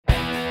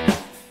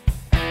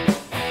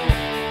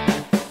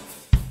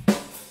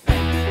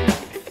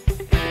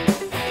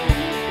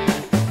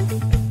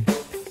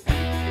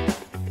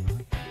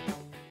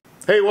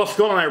Hey, what's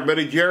going on,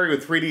 everybody? Jerry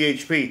with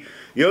 3DHP.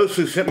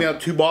 YouSu sent me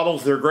out 2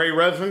 bottles of their gray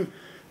resin,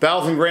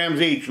 1,000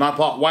 grams each, and I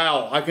thought,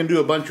 wow, I can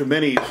do a bunch of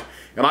minis.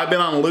 And I've been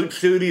on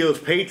LootStudios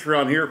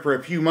Patreon here for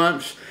a few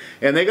months,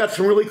 and they got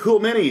some really cool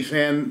minis,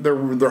 and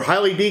they're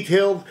highly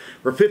detailed.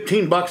 For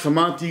 15 bucks a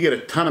month, you get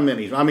a ton of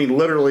minis. I mean,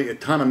 literally a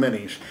ton of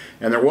minis.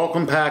 And they're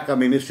welcome pack. I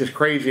mean, it's just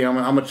crazy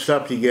how much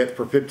stuff you get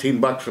for 15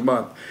 bucks a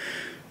month.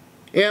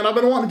 And I've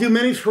been wanting to do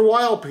minis for a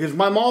while because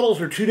my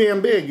models are too damn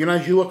big. You know,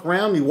 as you look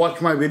around, you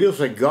watch my videos,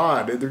 like,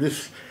 God, they're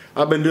just,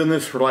 I've been doing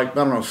this for like, I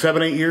don't know,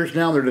 7, 8 years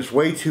now. They're just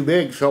way too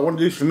big, so I want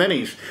to do some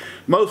minis.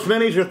 Most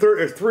minis are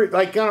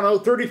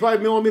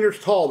 35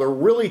 millimeters tall. They're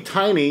really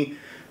tiny,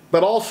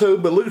 but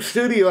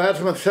LootStudio has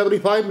them at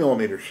 75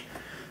 millimeters.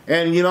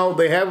 And, you know,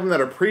 they have them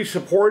that are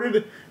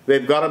pre-supported.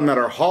 They've got them that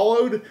are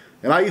hollowed.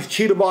 And I use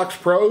Cheetah Box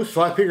Pro, so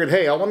I figured,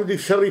 hey, I want to do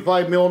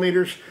 75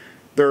 millimeters.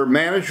 They're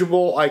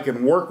manageable. I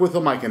can work with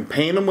them. I can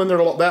paint them when they're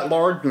that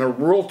large. And they're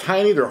real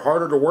tiny. They're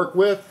harder to work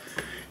with.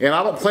 And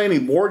I don't play any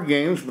board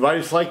games, but I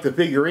just like the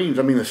figurines.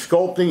 I mean, the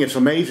sculpting, it's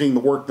amazing, the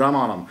work done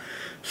on them.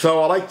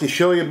 So I like to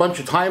show you a bunch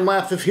of time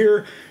lapses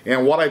here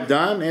and what I've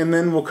done. And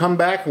then we'll come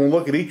back and we'll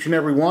look at each and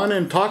every one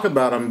and talk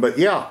about them. But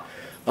yeah,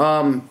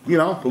 you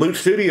know,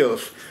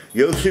 LootStudios,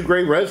 YouSu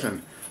Gray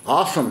Resin.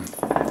 Awesome.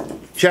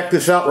 Check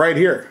this out right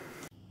here.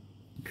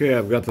 Okay,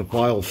 I've got the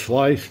files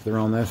sliced. They're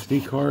on the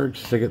SD card.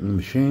 Stick it in the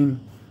machine.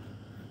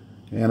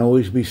 And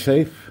always be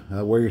safe.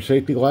 Wear your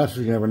safety glasses.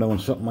 You never know when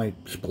something might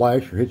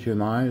splash or hit you in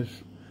the eyes.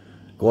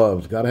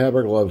 Gloves. Got to have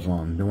our gloves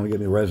on. Don't want to get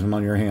any resin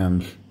on your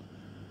hands.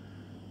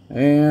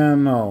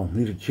 And no,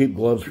 these are cheap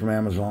gloves from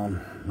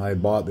Amazon. I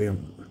bought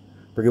them.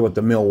 Forget what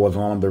the mill was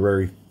on them. They're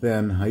very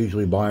thin. I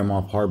usually buy them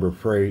off Harbor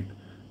Freight.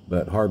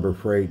 But Harbor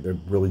Freight, they're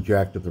really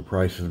jacked up the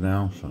prices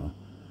now. So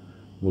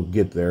we'll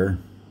get there.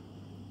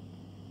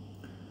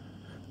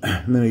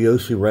 And then a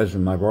YouSu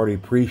resin. I've already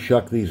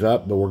pre-shucked these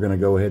up, but we're going to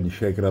go ahead and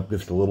shake it up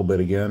just a little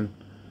bit again.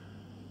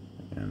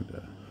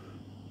 And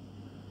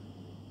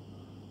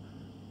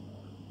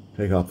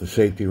take off the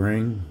safety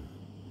ring.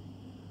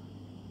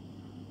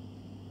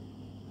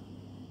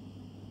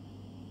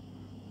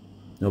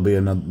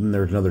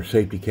 There's another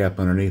safety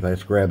cap underneath. I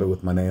just grab it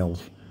with my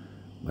nails,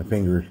 my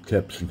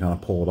fingertips, and kind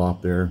of pull it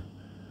off there.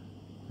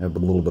 Have a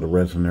little bit of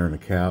resin there in the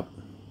cap.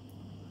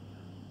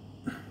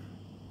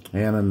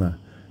 And in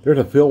there's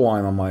a fill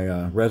line on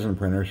my resin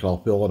printer, so I'll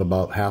fill it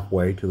about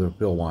halfway to the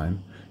fill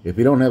line. If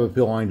you don't have a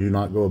fill line, do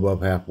not go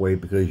above halfway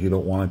because you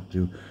don't want it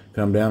to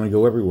come down and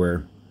go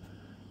everywhere.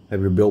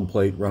 Have your build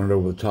plate run it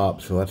over the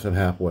top, so that's at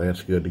halfway.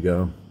 That's good to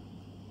go.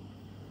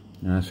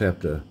 And I just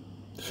have to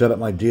set up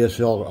my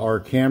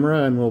DSLR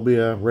camera, and we'll be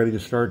ready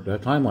to start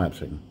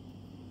time-lapsing.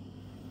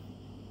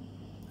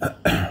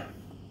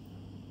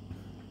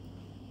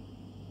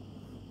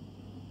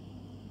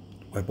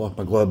 Wipe off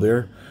my glove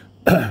there.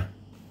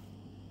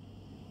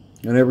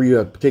 Whenever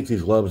you take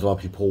these gloves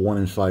off, you pull one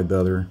inside the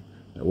other.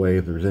 That way,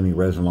 if there's any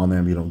resin on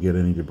them, you don't get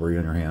any debris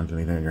on your hands,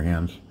 anything on your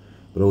hands.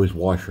 But always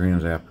wash your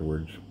hands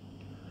afterwards.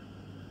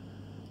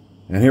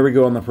 And here we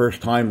go on the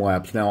first time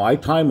lapse. Now, I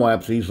time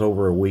lapse these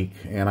over a week,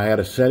 and I had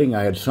a setting.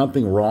 I had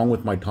something wrong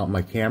with my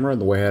camera and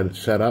the way I had it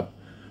set up.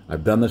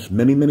 I've done this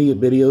many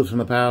videos in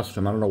the past,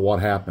 and I don't know what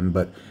happened,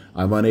 but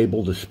I'm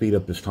unable to speed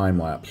up this time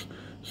lapse.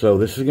 So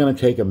this is going to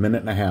take 1.5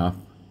 minutes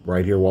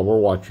right here while we're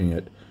watching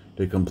it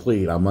to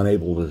complete. I'm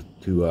unable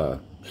to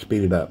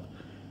speed it up.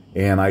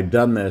 And I'd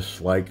done this,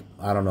 like,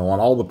 I don't know, on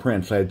all the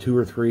prints. I had 2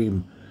 or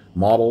 3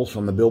 models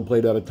on the build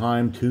plate at a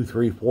time, 2,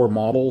 3, 4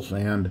 models,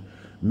 and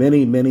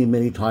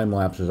many time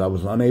lapses. I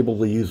was unable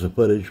to use the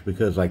footage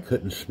because I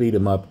couldn't speed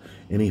them up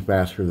any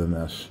faster than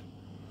this.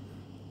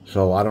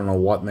 So I don't know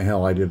what in the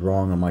hell I did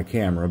wrong on my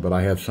camera, but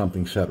I have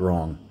something set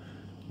wrong.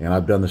 And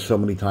I've done this so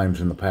many times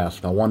in the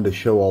past. I wanted to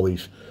show all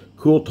these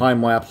cool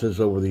time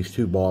lapses over these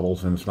 2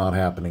 bottles, and it's not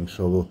happening.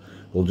 So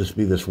will just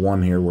be this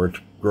one here where it's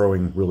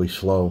growing really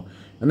slow.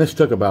 And this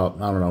took about,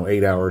 I don't know,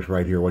 8 hours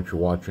right here, what you're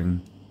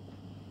watching.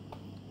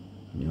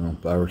 You know,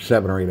 or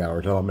 7 or 8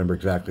 hours. I don't remember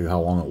exactly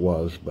how long it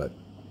was, but...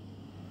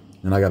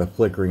 And I got a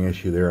flickering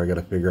issue there. I got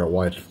to figure out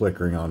why it's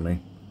flickering on me.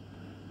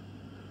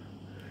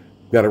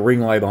 Got a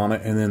ring light on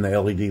it, and then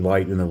the LED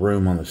light in the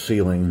room on the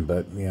ceiling,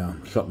 but yeah,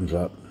 something's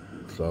up.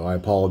 So I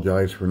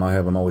apologize for not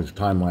having all these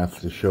time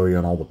lapses to show you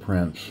on all the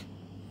prints.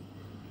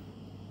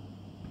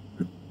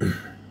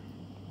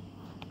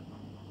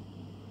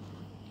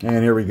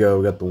 And here we go.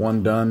 We got the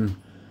one done.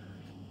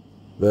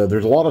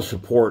 There's a lot of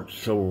support,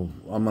 so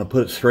I'm going to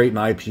put it straight in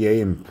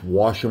IPA and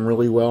wash them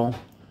really well.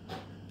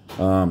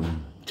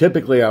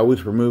 Typically, I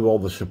always remove all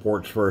the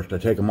supports first. I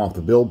take them off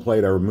the build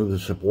plate, I remove the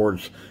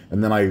supports,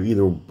 and then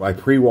I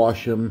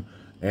pre-wash them,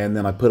 and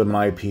then I put them in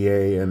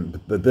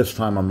IPA, but this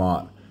time I'm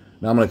not.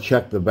 Now I'm going to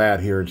check the vat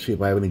here and see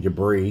if I have any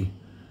debris.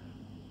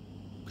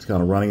 It's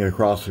kind of running it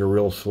across there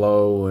real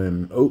slow,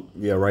 and oh,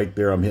 yeah, right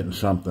there I'm hitting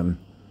something.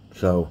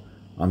 So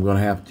I'm going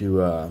to have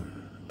to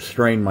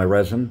strain my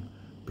resin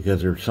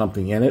because there's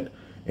something in it.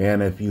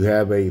 And if you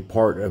have a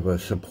part of a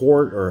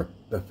support or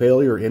a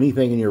failure or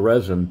anything in your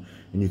resin,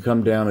 and you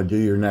come down and do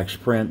your next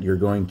print, you're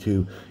going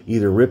to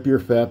either rip your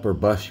FEP or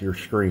bust your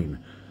screen.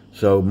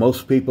 So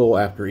most people,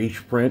 after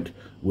each print,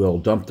 will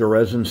dump the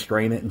resin,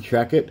 strain it, and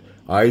check it.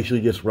 I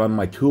usually just run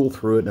my tool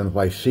through it, and if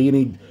I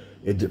see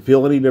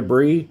feel any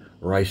debris,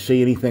 or I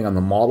see anything on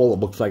the model that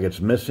looks like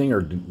it's missing,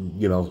 or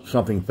you know,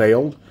 something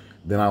failed,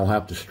 then I'll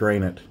have to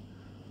strain it.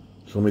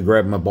 So let me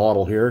grab my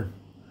bottle here,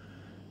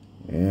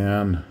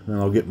 and then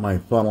I'll get my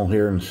funnel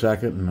here in a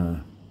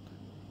second,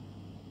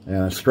 and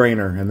a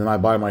strainer, and then I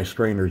buy my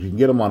strainers. You can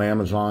get them on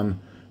Amazon.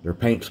 They're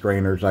paint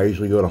strainers. I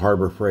usually go to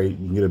Harbor Freight.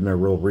 You can get them there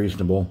real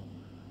reasonable.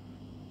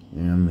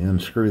 And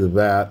unscrew the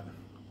vat.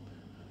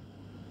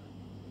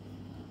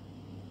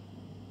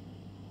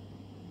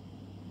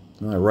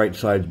 The right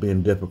side's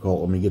being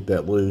difficult. Let me get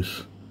that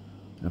loose.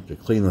 I have to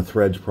clean the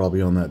threads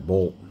probably on that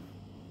bolt.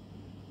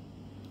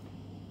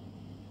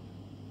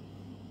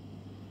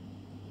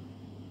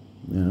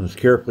 And just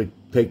carefully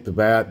take the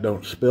vat,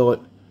 don't spill it,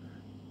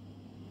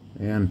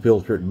 and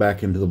filter it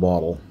back into the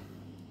bottle.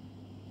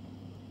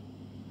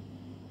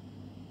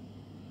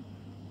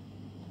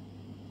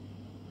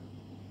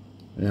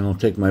 And I'll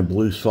take my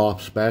blue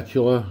soft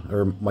spatula,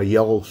 or my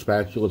yellow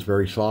spatula, it's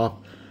very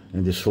soft,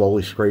 and just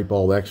slowly scrape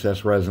all the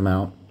excess resin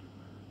out.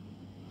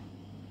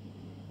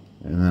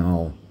 And then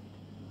I'll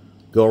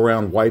go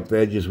around, wipe the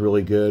edges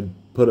really good,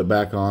 put it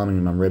back on,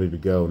 and I'm ready to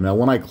go. Now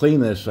when I clean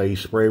this, I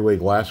use spray away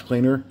glass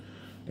cleaner,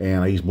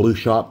 and I use blue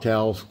shop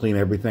towels, clean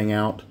everything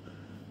out.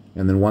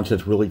 And then once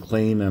it's really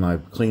clean and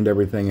I've cleaned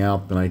everything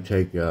out, then I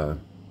take,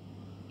 and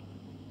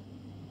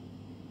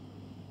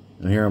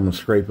here I'm going to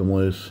scrape them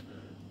loose.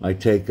 I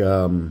take,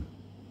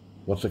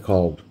 what's it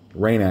called?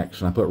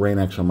 Rain-X, and I put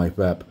Rain-X on my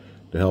FEP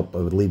to help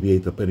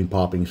alleviate any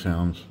popping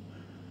sounds.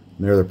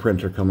 And there the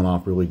prints are coming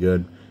off really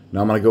good. Now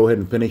I'm going to go ahead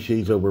and finish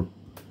these over. It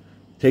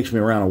takes me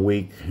around a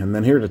week. And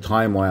then here's a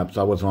time-lapse.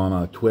 I was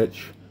on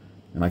Twitch,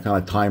 and I kind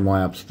of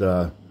time-lapsed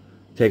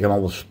taking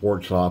all the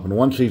sports off. And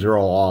once these are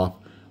all off,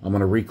 I'm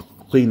going to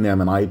re-clean them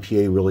in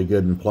IPA really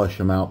good and flush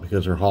them out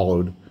because they're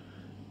hollowed.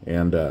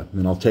 And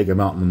then I'll take them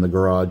out in the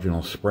garage and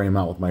I'll spray them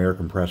out with my air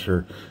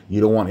compressor. You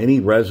don't want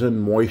any resin,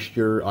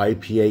 moisture,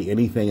 IPA,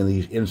 anything in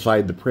these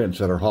inside the prints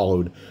that are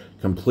hollowed.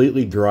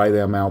 Completely dry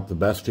them out the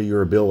best of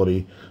your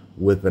ability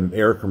with an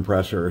air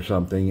compressor or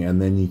something, and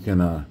then you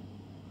can,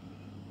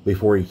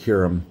 before you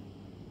cure them.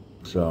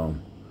 So,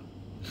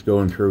 just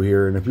going through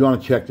here. And if you want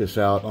to check this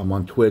out, I'm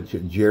on Twitch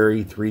at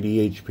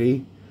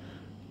Jerry3DHP.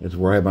 It's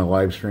where I have my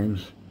live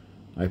streams.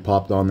 I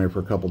popped on there for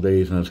a couple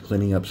days and I was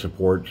cleaning up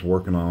supports,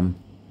 working on them.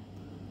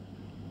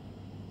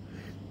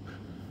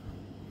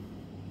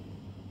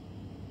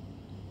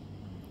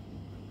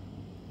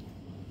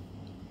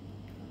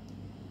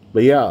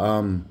 But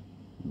yeah,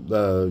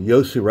 the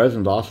YouSu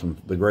resin's awesome.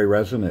 The gray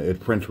resin, it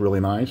prints really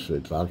nice.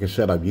 It's, like I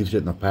said, I've used it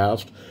in the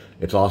past.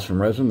 It's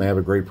awesome resin. They have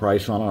a great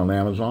price on it on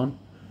Amazon.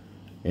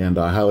 And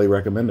I highly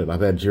recommend it.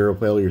 I've had 0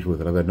 failures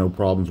with it. I've had no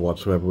problems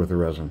whatsoever with the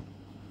resin.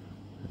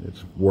 It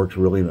works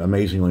really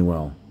amazingly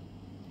well.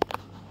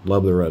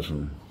 Love the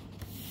resin.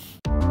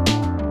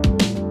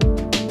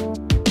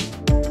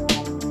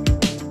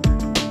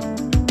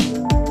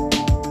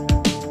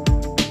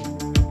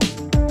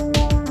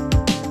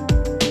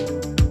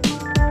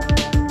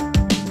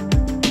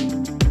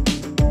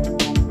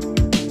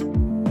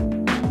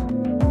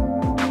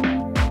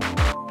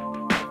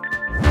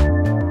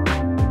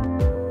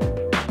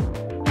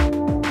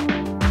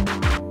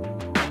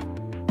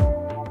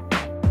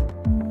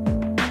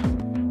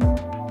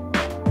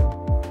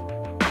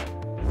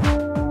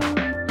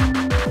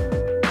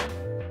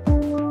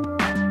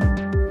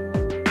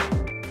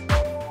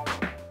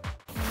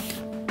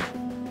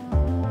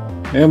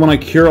 And when I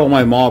cure all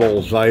my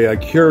models, I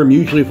cure them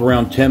usually for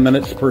around 10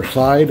 minutes per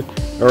side,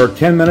 or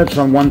 10 minutes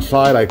on one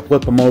side. I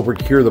flip them over,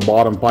 cure the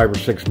bottom 5 or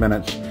 6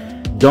 minutes.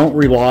 Don't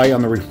rely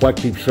on the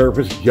reflective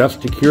surface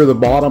just to cure the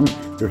bottom.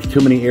 There's too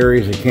many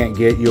areas you can't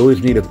get. You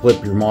always need to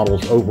flip your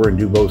models over and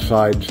do both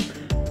sides.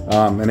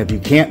 And if you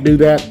can't do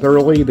that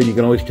thoroughly, then you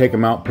can always take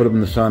them out, put them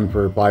in the sun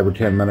for 5 or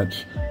 10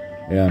 minutes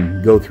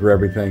and go through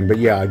everything. But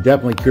yeah, I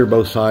definitely cure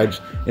both sides.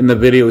 In the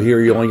video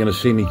here, you're only going to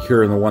see me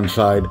curing the one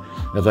side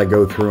as I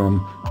go through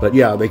them. But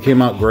yeah, they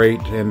came out great.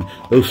 And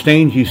those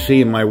stains you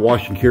see in my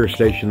wash and cure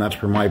station, that's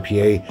from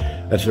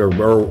IPA. That's or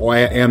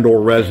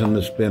resin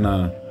that's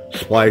been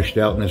splashed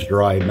out and it's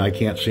dried, and I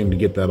can't seem to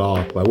get that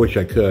off. I wish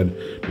I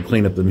could to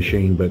clean up the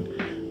machine. But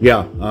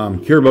yeah,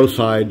 cure both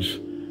sides.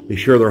 Be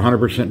sure they're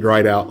 100%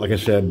 dried out, like I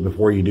said,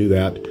 before you do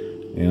that.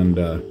 And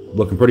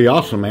looking pretty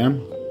awesome,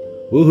 man.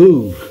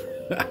 Woohoo!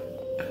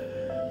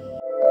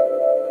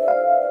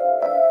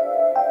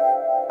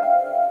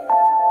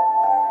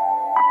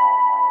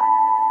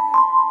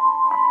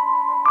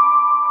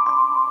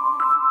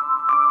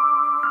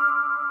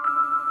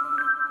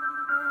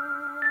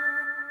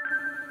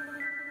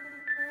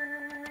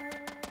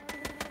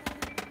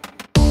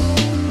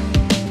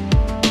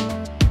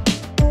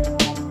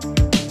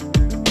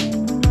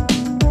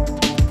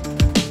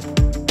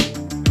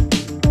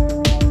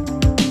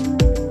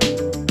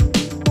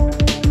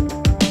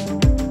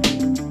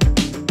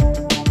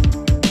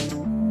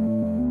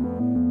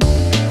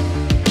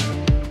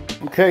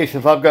 Okay,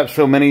 since I've got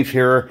so many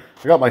here,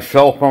 I got my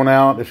cell phone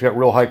out. It's got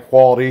real high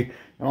quality,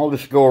 And I'll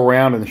just go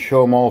around and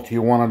show them all to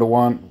you one at a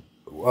one.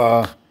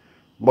 I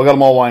got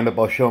them all lined up.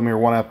 I'll show them here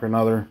one after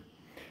another.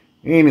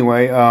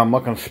 Anyway, I'm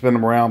not going to spin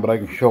them around, but I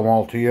can show them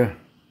all to you.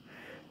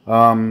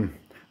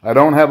 I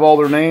don't have all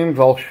their names.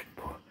 I'll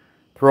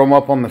throw them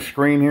up on the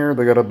screen here.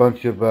 They got a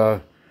bunch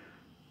of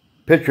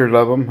pictures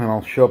of them, and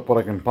I'll show up what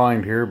I can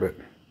find here. But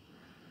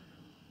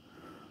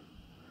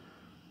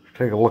let's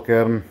take a look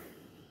at them.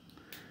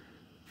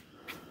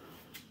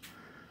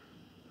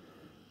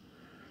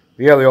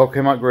 Yeah, they all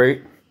came out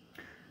great.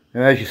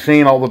 And as you've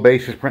seen, all the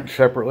bases print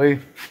separately.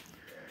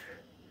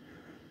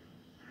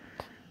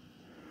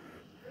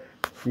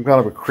 Some kind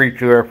of a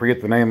creature there, I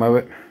forget the name of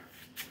it.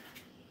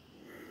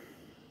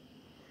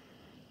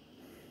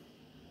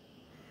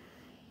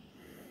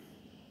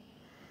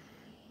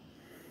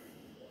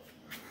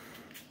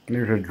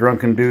 There's a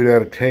drunken dude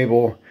at a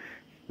table.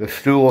 The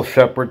stool is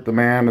separate, the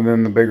man, and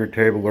then the bigger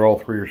table. They're all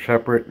three are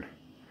separate.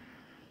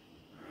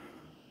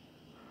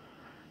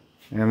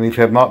 And these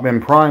have not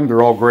been primed.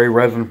 They're all gray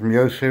resin from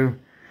YouSu.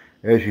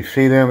 As you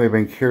see them, they've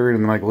been cured,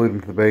 and then I glued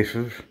them to the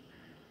bases.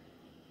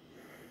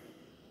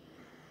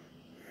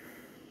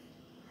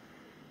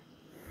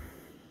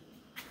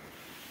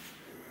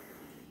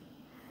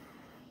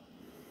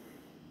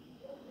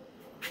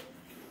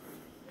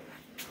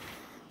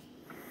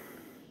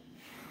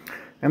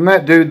 And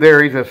that dude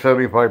there, he's at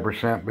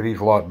 75%, but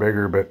he's a lot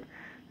bigger, but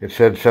it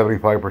said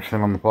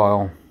 75% on the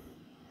file.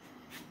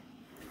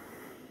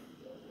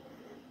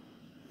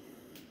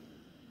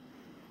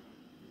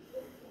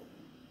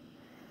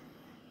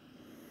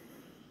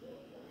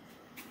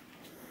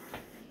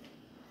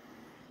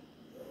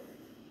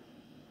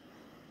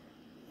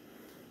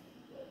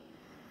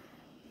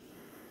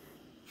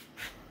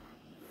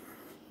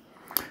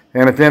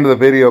 And at the end of the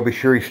video, be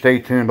sure you stay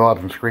tuned. I'll have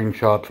some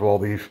screenshots of all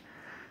these, so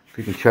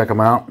you can check them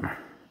out.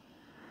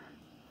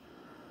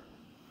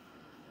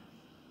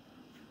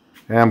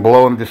 And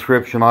below in the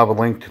description, I'll have a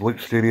link to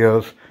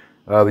LootStudios.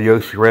 The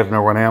YouSu Resin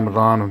over on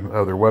Amazon.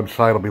 Their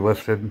website will be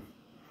listed.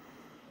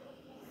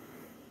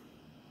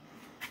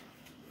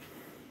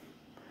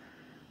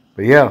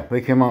 But yeah,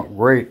 they came out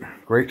great.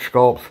 Great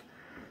sculpts.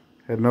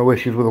 Had no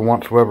issues with them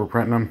whatsoever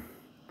printing them.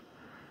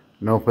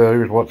 No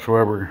failures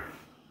whatsoever.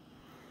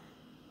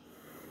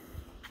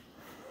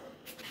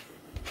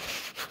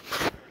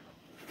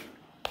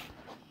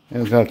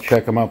 And I've got to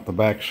check them out the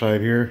back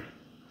side here.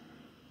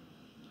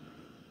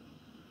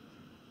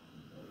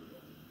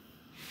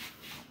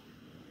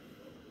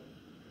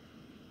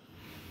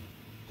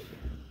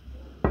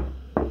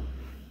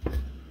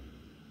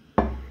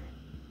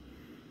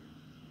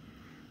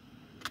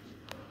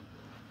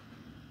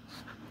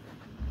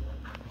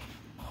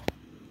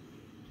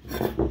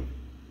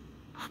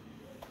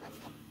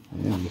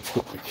 And we'll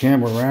put the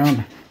camera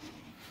around.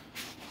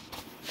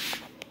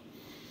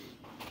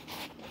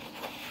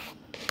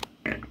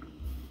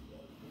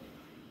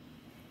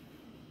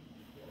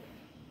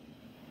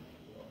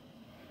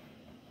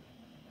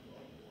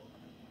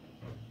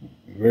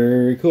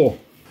 Very cool.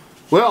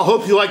 Well, I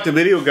hope you liked the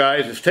video,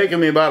 guys. It's taken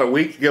me about a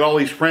week to get all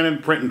these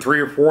printed, printing 3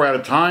 or 4 at a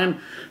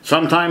time,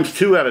 sometimes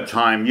 2 at a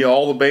time. Yeah,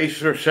 all the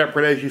bases are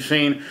separate, as you've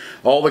seen.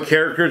 All the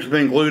characters have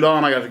been glued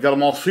on. I got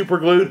them all super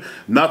glued.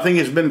 Nothing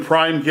has been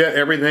primed yet.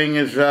 Everything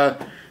is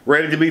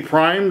ready to be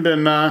primed,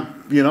 and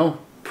you know,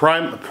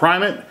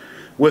 prime it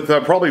with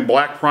probably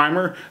black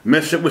primer.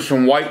 Mix it with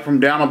some white from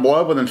down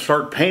above, and then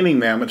start painting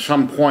them at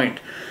some point.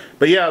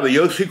 But yeah, the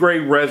YouSu Gray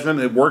Resin,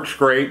 it works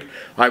great.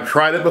 I've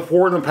tried it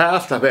before in the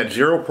past. I've had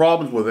 0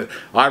 problems with it.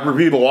 I've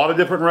reviewed a lot of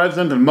different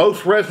resins, and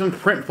most resins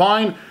print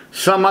fine.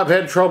 Some I've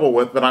had trouble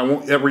with, but I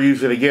won't ever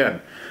use it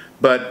again.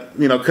 But,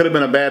 you know, could have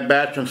been a bad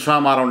batch on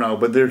some, I don't know.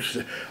 But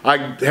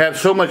I have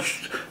so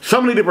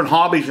many different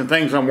hobbies and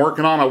things I'm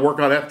working on. I work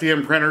on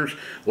FDM printers,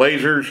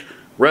 lasers,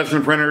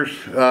 resin printers,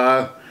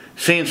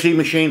 CNC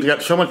machines.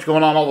 Got so much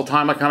going on all the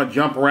time. I kind of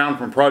jump around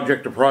from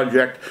project to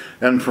project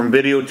and from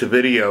video to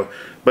video.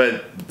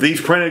 But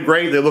these printed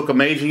great. They look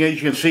amazing, as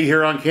you can see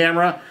here on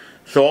camera.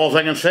 So all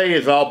I can say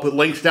is I'll put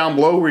links down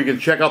below where you can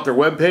check out their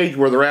webpage,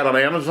 where they're at on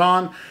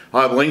Amazon.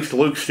 I'll have links to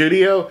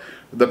LootStudio,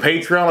 the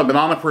Patreon. I've been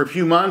on it for a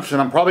few months,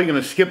 and I'm probably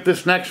going to skip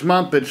this next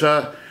month. It's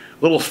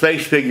little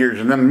space figures,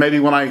 and then maybe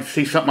when I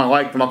see something I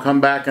like, then I'll come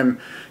back and,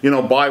 you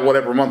know, buy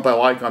whatever month I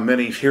like on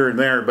minis here and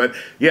there. But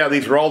yeah,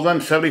 these are all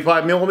done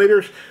 75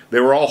 millimeters. They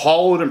were all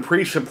hollowed and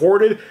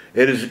pre-supported.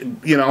 It is,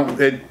 you know,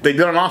 they did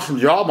an awesome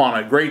job on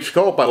it. Great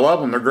sculpt. I love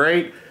them. They're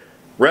great.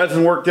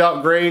 Resin worked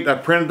out great. I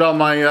printed on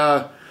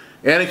my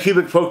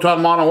Anycubic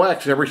Photon Mono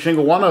X, every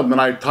single one of them, and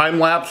I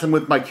time-lapsed them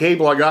with my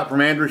cable I got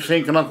from Andrew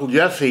Sink and Uncle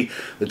Jesse,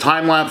 the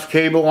time-lapse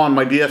cable on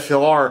my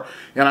DSLR.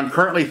 And I'm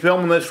currently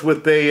filming this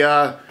with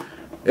a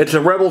it's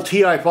a Rebel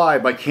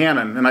TI5 by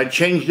Canon, and I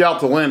changed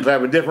out the lens. I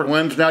have a different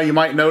lens now, you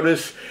might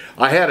notice.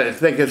 I had it, I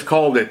think it's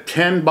called a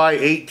 10 by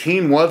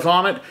 18 was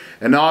on it,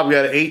 and now I've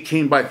got an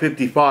 18 by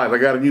 55. I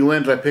got a new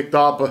lens I picked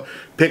up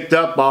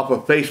off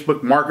of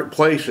Facebook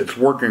Marketplace. It's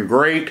working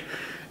great.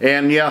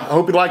 And yeah, I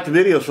hope you liked the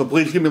video, so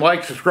please give me a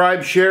like,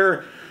 subscribe,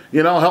 share,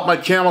 you know, help my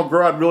channel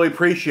grow. I'd really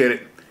appreciate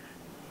it.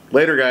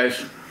 Later,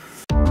 guys.